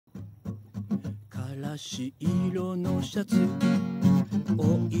嵐色のシャツ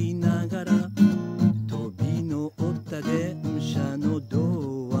追いながら飛び乗った電車の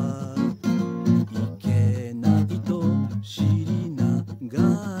ドア、いけないと知りな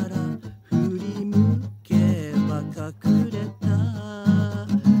がら振り向けば隠れた。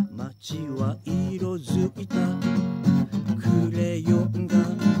街は色づいたクレヨンが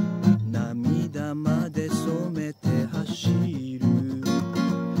涙まで染めて走る。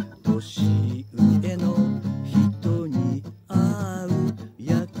年上の人に会う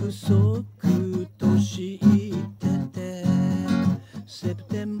約束としてて、セプ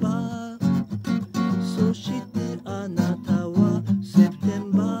テンバー、そしてあなたはセプテ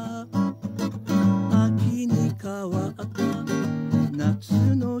ンバー、秋に変わった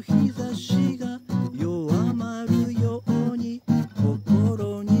夏の日差しが弱まるように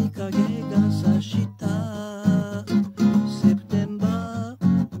心に影がさした。セプテンバ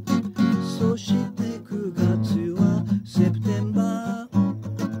ー、そして9月はセプテンバー、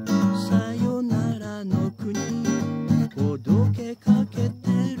さよならの国ほどけかけ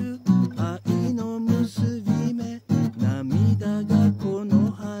てる愛の結び目、涙がこ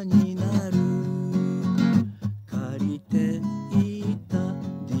の葉になる。借りていた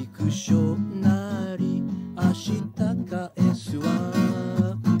ディクショナリー明日返すわ。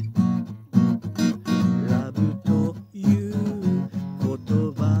ラブという言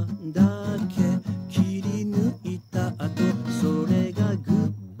葉だけ切り抜いた後、それがグ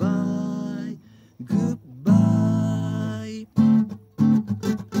ッバイグッバイ。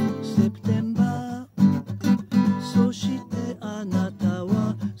セプテンバー、そしてあなた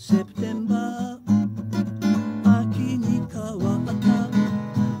はセプテンバー